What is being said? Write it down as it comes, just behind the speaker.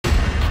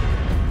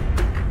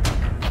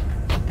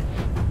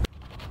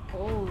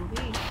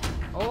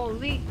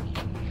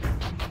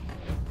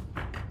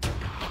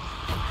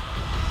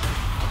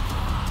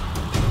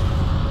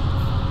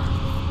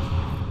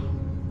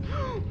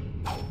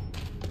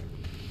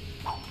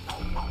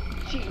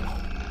Cheers!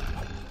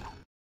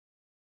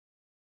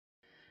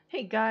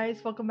 Hey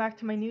guys, welcome back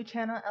to my new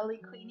channel,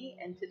 EilyQueenie,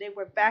 and today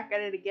we're back at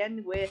it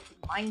again with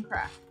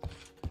Minecraft.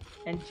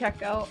 And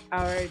check out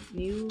our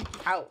new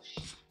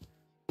house.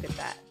 Look at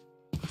that.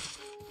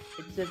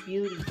 It's a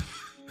beauty.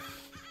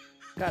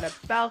 Got a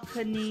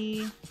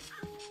balcony.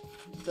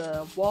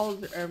 The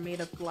walls are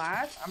made of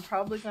glass. I'm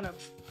probably gonna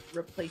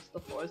replace the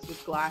floors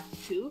with glass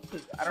too,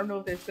 because I don't know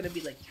if there's gonna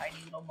be like tiny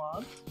little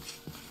mobs,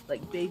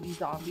 like baby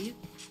zombies.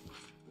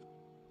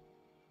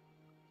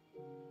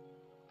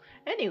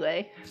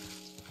 Anyway,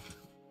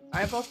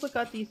 I've also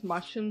got these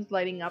mushrooms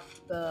lighting up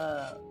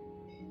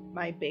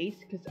my base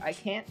because I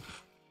can't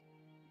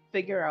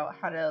figure out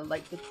how to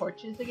light the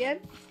torches again.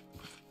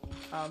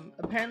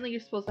 Apparently you're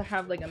supposed to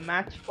have like a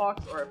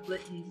matchbox or a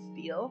flint and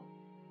steel,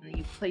 and then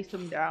you place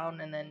them down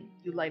and then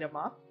you light them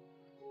up.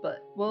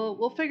 But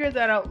we'll figure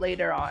that out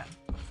later on.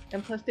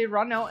 And plus they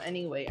run out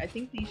anyway. I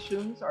think these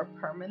shrooms are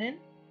permanent.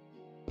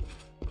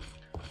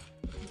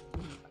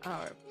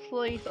 Our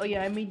place. Oh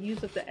yeah, I made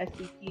use of the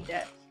SCP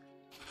desk.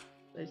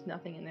 There's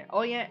nothing in there.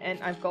 Oh yeah, and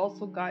I've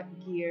also got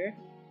gear.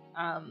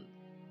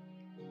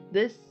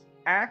 This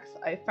axe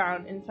I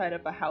found inside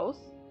of a house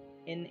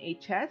in a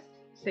chest.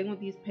 Same with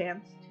these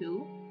pants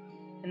too.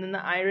 And then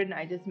the iron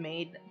I just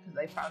made because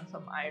I found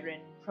some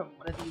iron from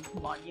one of these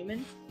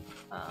monuments.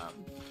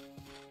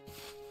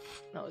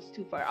 No, it's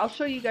too far. I'll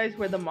show you guys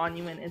where the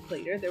monument is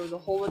later. There was a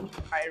whole bunch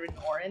of iron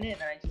ore in it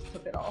and I just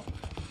took it off.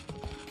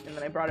 And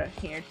then I brought it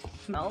here to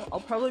smelt.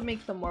 I'll probably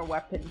make some more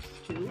weapons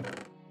too.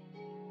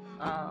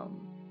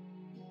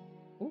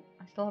 Oh,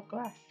 I still have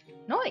glass.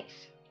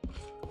 Nice!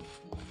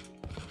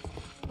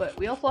 But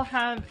we also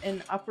have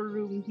an upper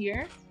room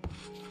here.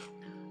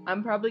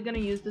 I'm probably gonna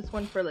use this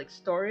one for like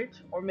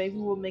storage, or maybe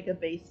we'll make a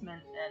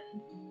basement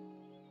and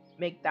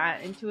make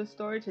that into a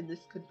storage, and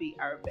this could be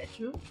our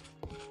bedroom.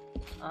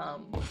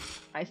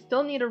 I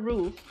still need a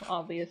roof,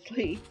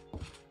 obviously.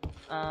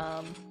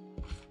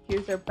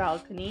 Here's our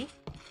balcony.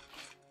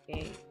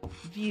 A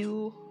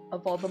view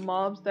of all the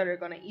mobs that are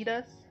gonna eat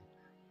us.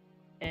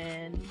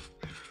 And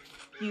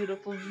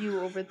beautiful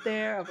view over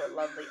there of a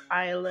lovely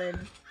island.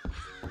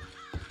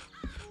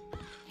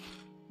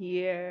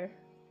 Here.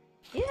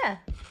 Yeah.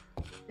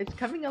 It's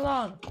coming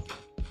along.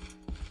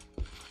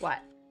 What?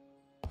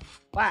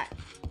 What?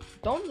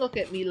 Don't look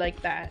at me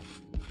like that.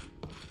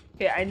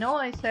 Okay, I know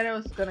I said I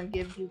was gonna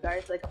give you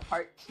guys like a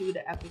part 2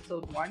 to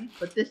episode 1,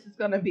 but this is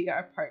gonna be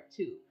our part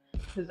 2.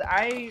 Because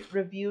I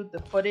reviewed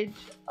the footage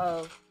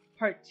of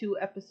part 2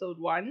 episode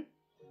 1,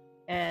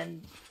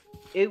 and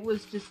it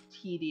was just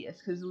tedious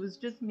because it was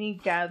just me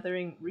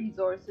gathering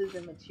resources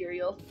and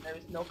materials and there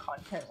was no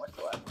content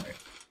whatsoever.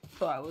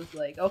 So I was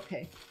like,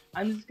 okay,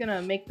 I'm just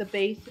gonna make the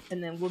base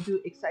and then we'll do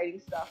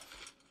exciting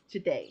stuff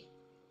today.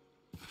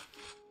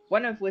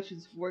 One of which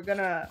is we're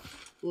gonna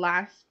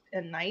last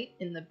a night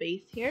in the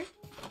base here.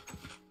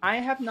 I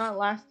have not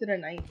lasted a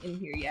night in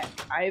here yet.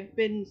 I've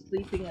been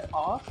sleeping it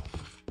off.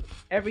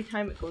 Every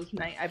time it goes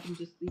night, I've been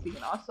just sleeping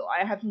it off. So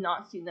I have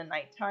not seen the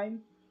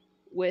nighttime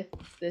with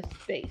this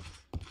base.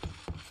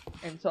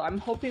 And so I'm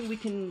hoping we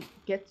can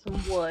get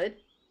some wood,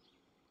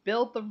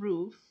 build the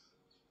roof,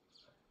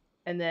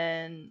 and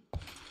then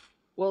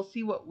we'll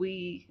see what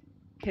we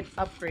can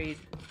upgrade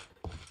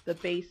the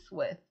base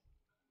with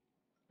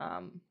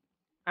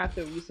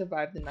after we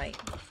survive the night.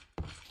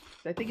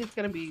 So I think it's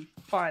gonna be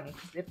fun,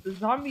 because if the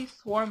zombies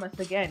swarm us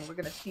again, we're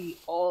gonna see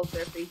all of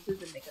their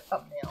faces and make a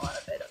thumbnail out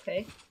of it,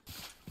 okay?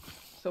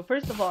 So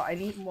first of all, I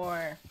need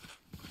more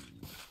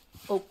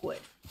oak wood.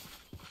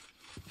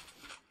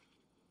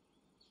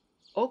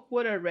 Oak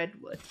wood or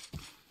redwood?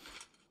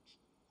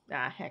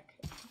 Nah, heck.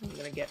 I'm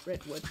gonna get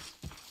redwood.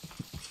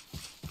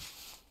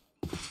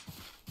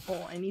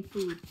 Oh, I need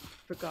food.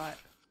 Forgot.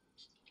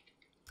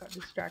 Got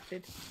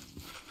distracted.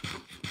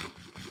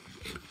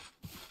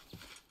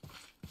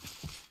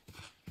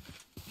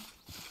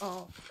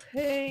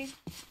 Okay.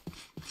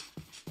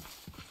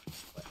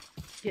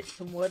 Let's get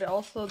some wood.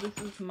 Also, this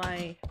is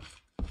my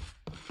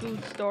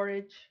food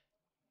storage.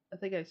 I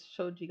think I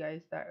showed you guys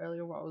that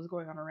earlier while I was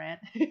going on a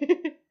rant.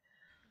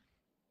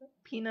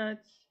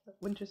 Peanuts,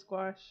 winter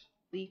squash,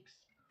 leeks.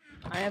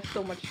 I have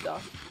so much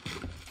stuff.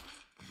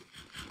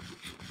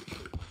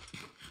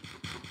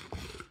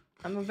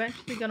 I'm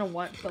eventually gonna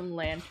want some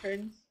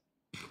lanterns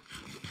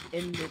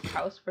in this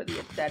house for the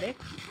aesthetic.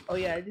 Oh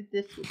yeah, I did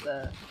this with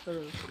the sort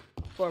of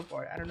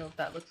floorboard. I don't know if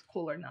that looks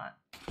cool or not.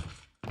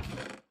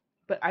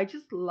 But I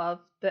just love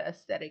the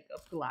aesthetic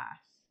of glass.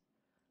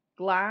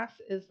 Glass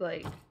is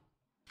like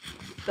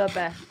the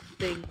best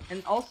thing.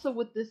 And also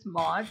with this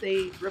mod,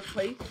 they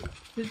replaced,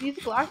 because these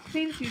glass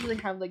panes usually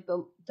have like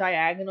the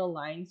diagonal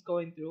lines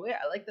going through it.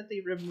 I like that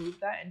they removed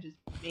that and just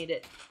made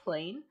it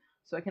plain,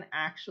 so I can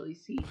actually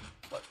see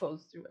what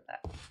goes through with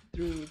that.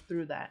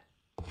 Through that.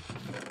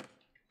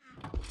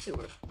 Okay,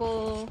 we're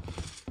full.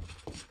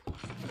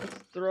 Let's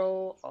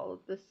throw all of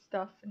this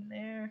stuff in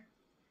there.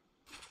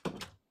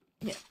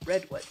 Yeah,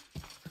 redwood.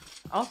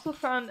 I also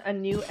found a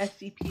new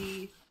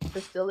SCP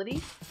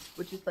facility,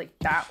 which is like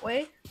that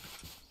way.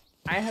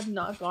 I have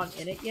not gone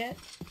in it yet.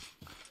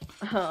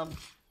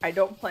 I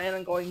don't plan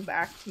on going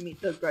back to meet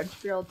the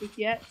grudge girl just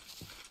yet.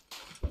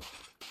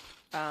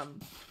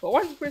 But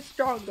once we're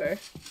stronger,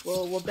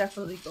 we'll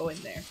definitely go in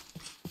there.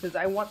 Because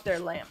I want their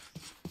lamps.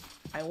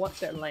 I want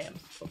their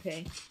lamps,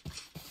 okay?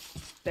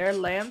 Their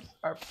lamps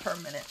are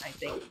permanent, I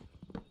think.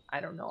 I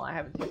don't know, I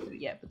haven't tested it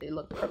yet, but they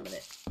look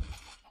permanent.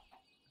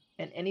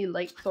 And any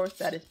light source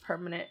that is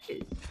permanent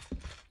is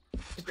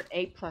an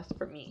A+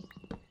 for me.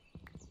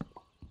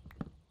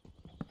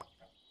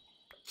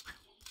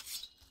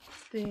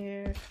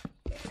 There.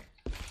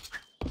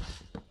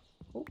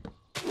 Oop.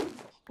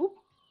 Oop.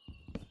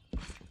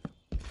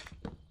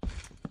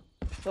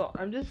 So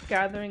I'm just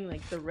gathering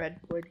like the red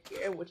wood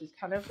here, which is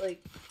kind of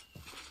like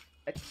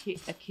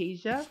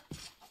acacia,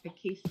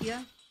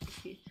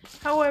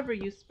 however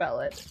you spell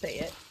it, say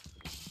it.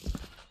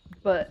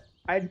 But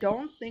I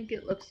don't think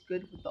it looks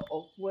good with the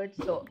oak wood,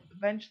 so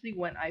eventually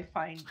when I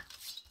find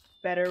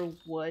better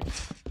wood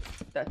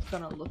that's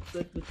gonna look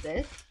good with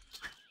this,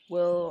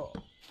 we'll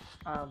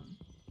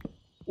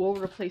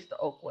replace the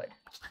oak wood.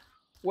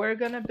 We're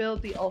gonna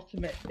build the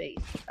ultimate base,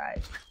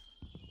 guys.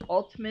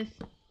 Oh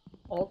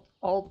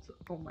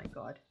my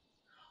god.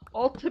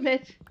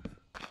 Ultimate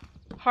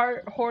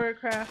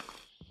HorrorCraft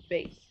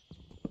base.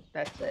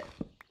 That's it.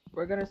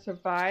 We're gonna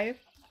survive.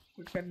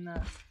 We're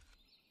gonna...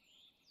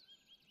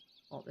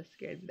 Oh, that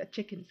scared me. That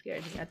chicken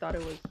scared me. I thought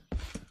it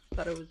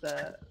was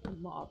a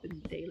mob in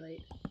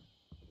daylight.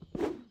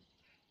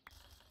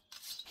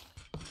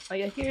 Oh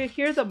yeah,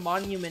 here's a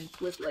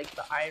monument with like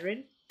the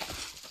iron.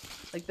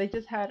 Like they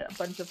just had a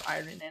bunch of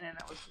iron in it, and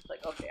I was just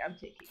like, okay, I'm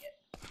taking it.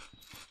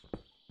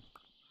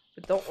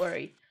 But don't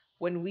worry,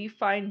 when we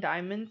find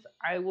diamonds,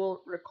 I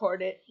will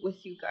record it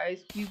with you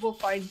guys. We will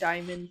find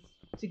diamonds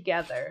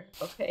together,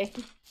 okay?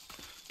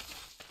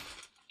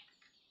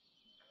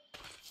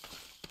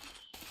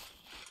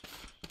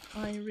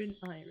 Iron,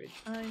 iron,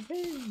 iron,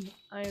 iron,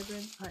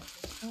 iron,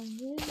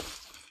 iron.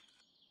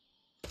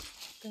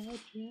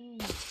 Badger.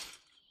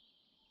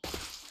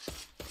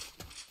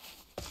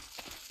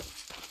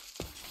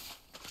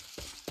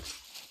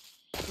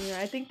 Yeah,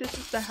 I think this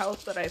is the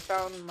house that I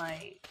found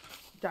my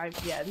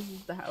diamond. Yeah, this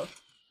is the house.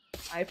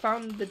 I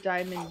found the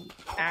diamond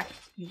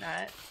axe in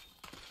that,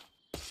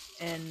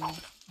 and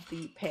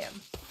the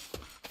pants.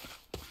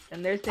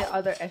 And there's the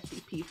other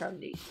SCP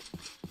foundation.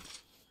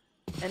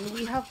 And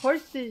we have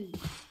horses,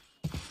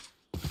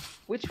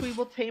 which we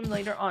will tame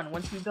later on.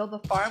 Once we build a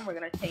farm, we're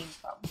gonna tame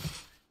some,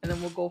 and then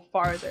we'll go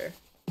farther.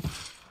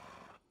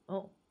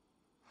 Oh,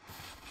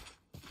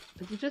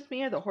 is it just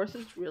me or the horse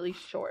is really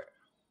short?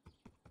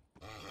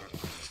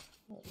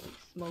 Holy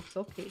smokes!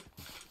 Okay.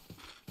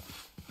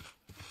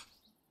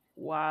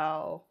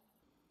 Wow.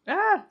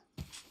 Ah!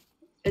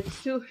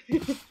 It's too...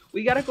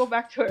 We gotta go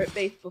back to our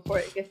base before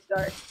it gets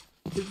dark.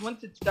 Because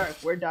once it's dark,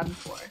 we're done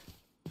for.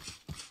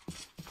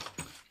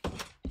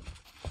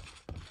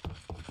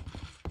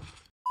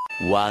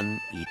 One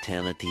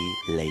eternity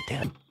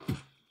later.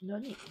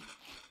 Nani?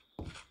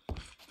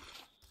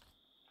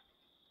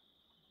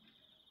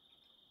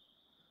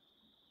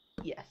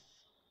 Yes.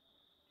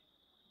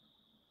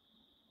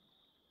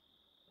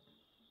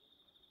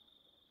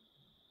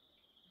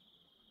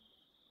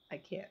 I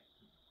can't.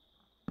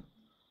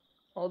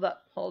 Hold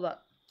up, hold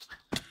up.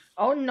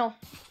 Oh no.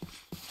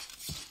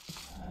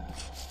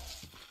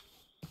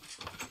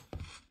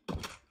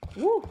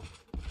 Woo.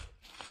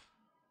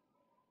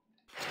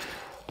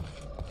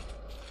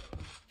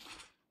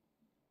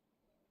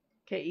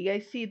 Okay, you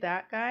guys see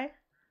that guy?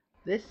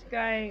 This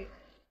guy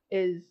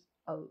is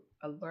a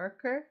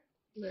lurker?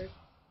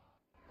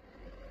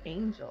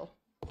 Angel.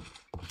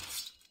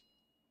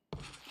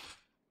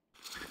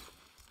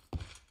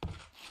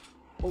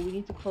 Oh, we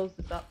need to close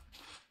this up.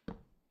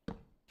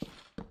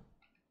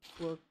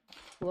 We'll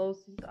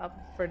close this up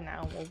for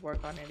now. We'll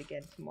work on it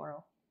again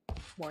tomorrow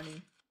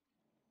morning.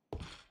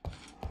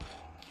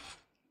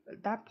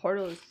 That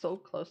portal is so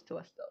close to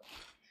us though.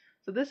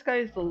 So this guy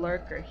is the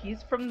lurker.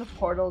 He's from the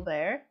portal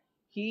there.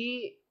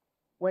 He,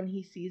 when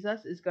he sees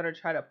us, is gonna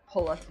try to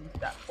pull us into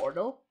that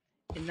portal.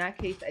 In that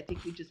case, I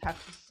think we just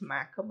have to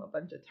smack him a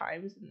bunch of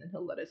times and then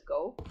he'll let us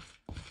go.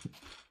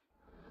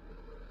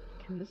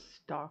 Can the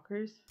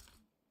stalkers...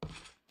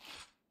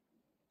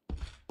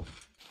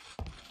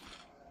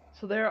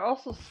 So there are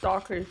also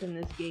stalkers in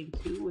this game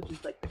too, which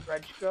is like the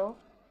grudge girl.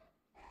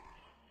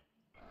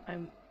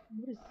 What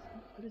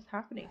is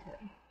happening to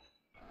him?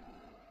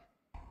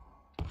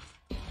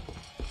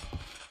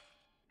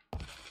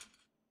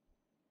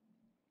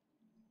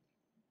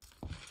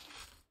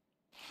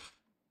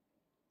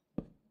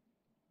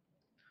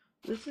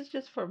 This is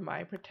just for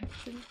my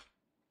protection.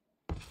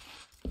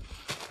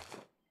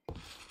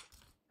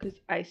 Because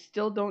I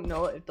still don't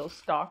know if those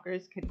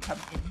stalkers can come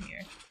in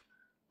here.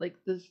 Like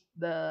this,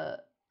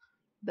 the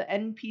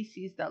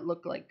NPCs that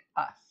look like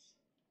us.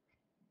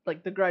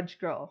 Like the grudge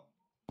girl.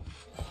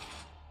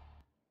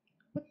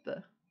 What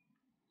the?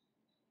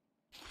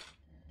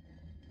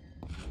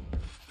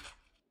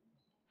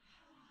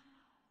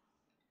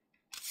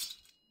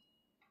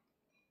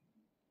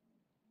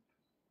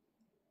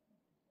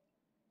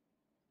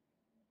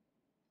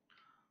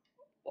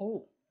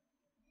 Oh.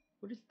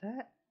 What is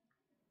that?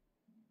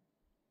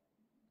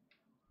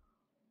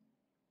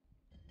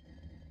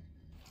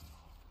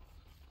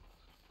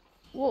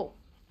 Whoa.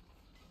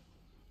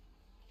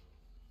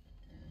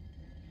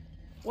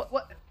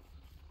 What?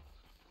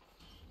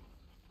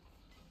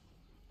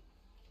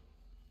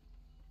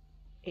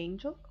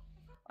 Angel?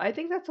 I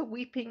think that's a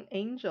weeping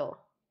angel.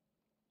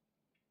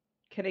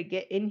 Can I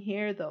get in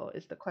here though,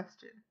 is the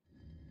question.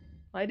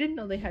 I didn't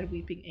know they had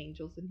weeping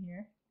angels in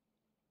here.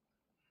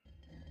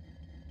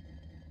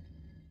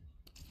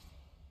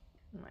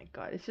 Oh my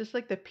god, it's just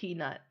like the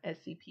Peanut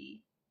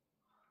SCP.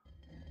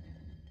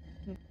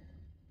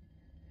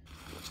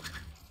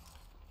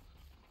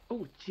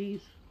 Oh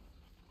jeez.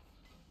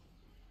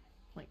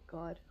 My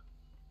god.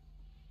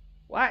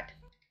 What?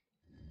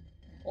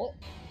 Oh,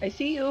 I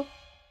see you.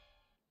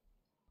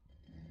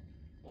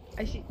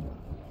 I see.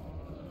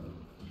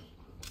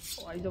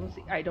 Oh, I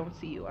don't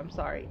see you. I'm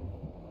sorry.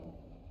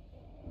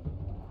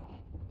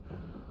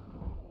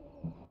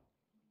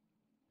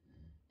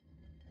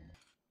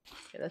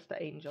 Okay, that's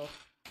the angel.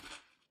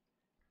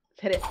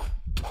 Let's hit it.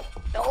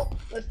 No,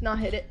 let's not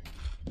hit it.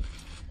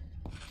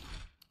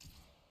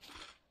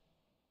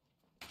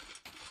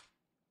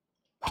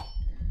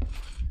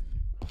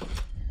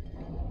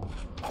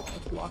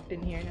 It's locked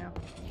in here now.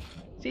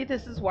 See,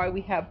 this is why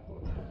we have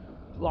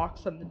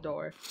locks on the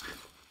door.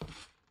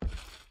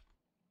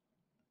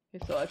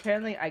 Okay, so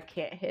apparently I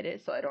can't hit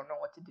it, so I don't know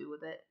what to do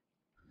with it.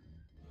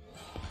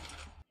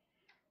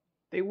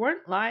 They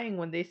weren't lying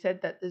when they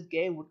said that this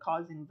game would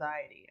cause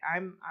anxiety.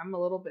 I'm a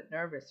little bit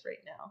nervous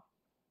right now.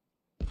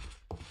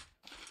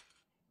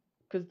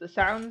 Because the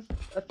sound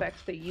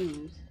effects they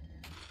use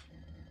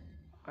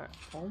are,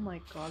 oh my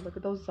god, look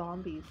at those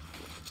zombies.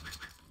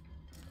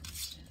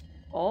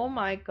 Oh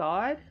my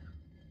god.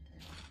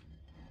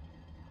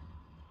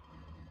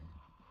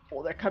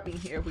 Oh, they're coming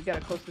here. We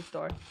gotta close this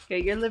door.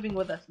 Okay, you're living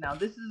with us now.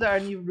 This is our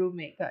new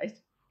roommate,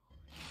 guys.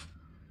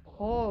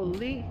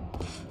 Holy.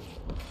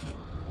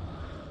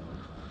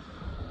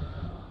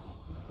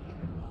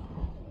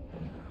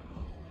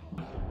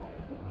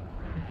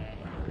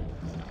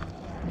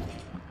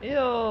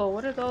 Ew,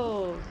 what are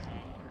those?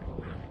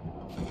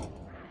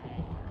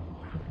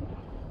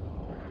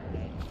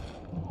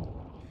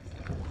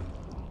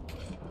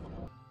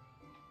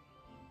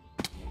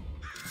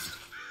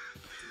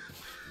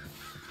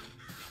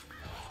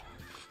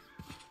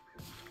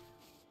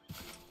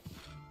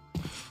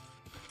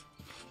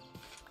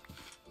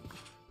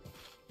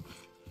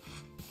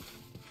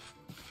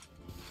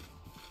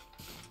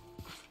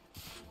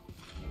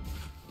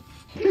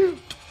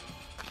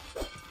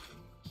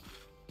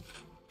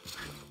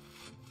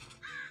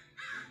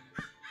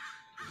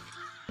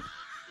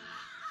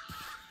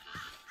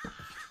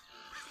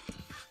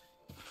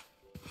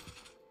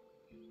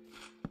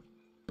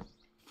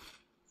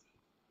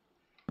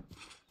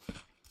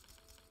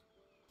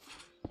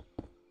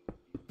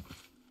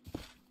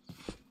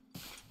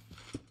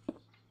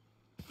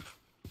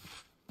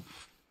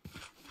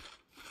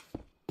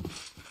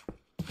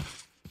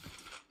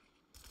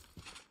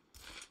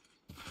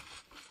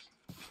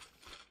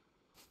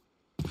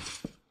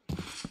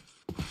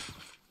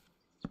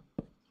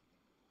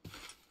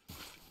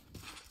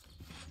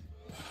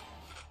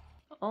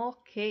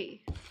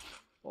 Okay.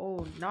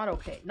 Oh, not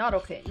okay. Not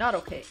okay. Not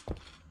okay.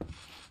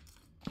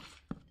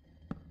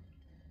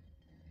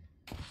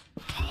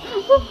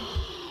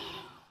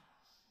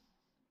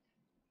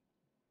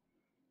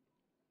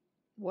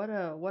 What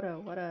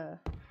a.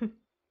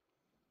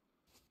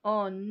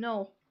 Oh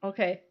no.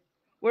 Okay.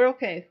 We're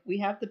okay. We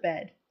have the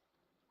bed.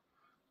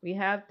 We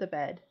have the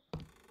bed.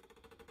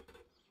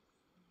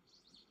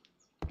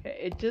 Okay,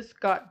 it just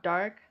got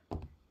dark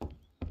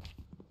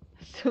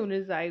as soon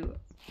as I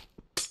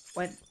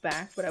went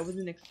back, but I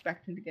wasn't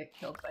expecting to get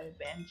killed by a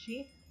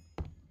banshee.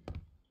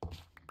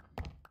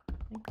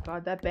 Thank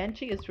god, that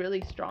banshee is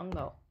really strong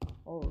though.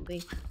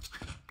 Holy.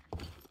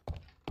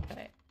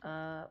 Okay,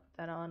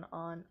 that on.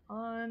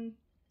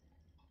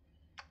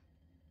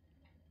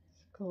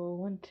 Let's go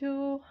 1,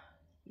 2,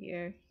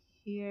 here,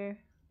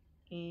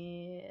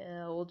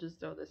 and we'll just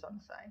throw this on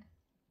the side.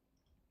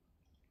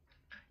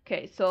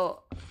 Okay,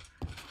 so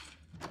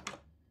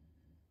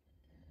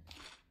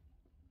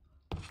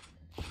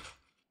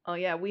oh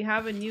yeah, we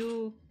have a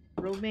new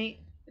roommate.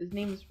 His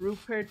name's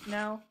Rupert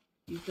now.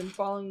 He's been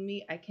following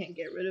me. I can't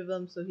get rid of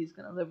him, so he's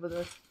gonna live with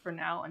us for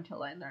now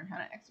until I learn how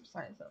to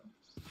exercise him.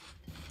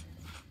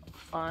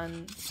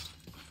 On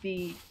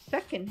the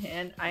second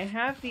hand, I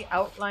have the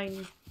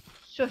outline.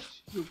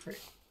 Shush, Rupert.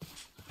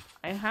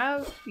 I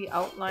have the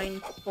outline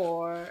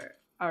for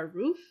our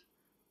roof.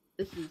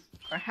 This is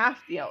for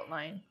half the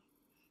outline.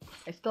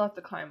 I still have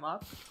to climb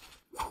up.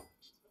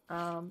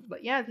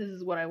 But yeah, this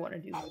is what I want to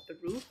do with the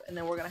roof, and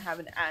then we're gonna have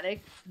an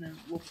attic, and then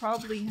we'll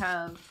probably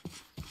have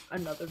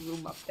another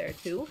room up there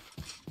too.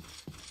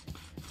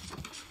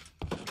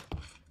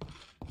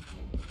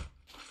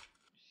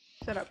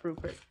 Shut up,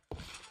 Rupert.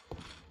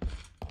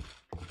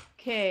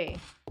 Okay.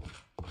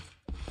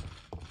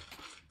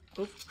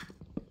 Oops.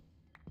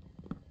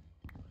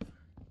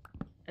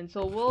 And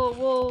so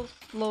we'll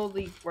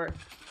slowly work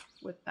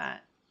with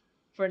that.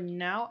 for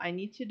now, I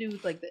need to do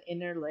like the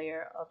inner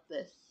layer of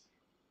this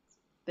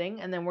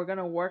thing, and then we're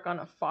gonna work on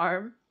a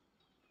farm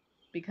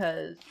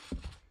because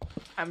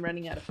I'm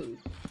running out of food.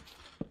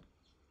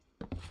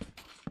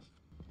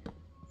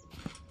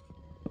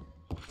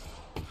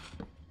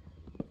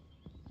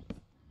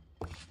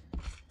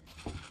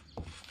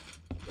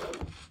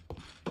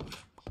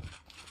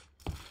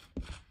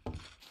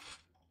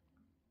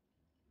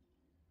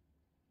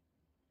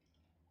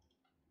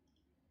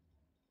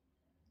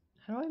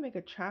 How do I make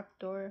a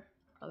trapdoor?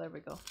 Oh, there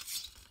we go.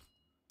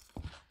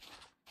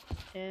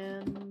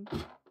 And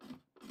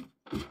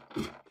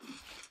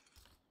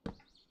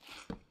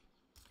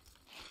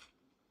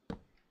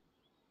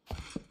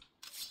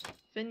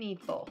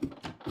finito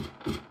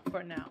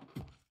for now.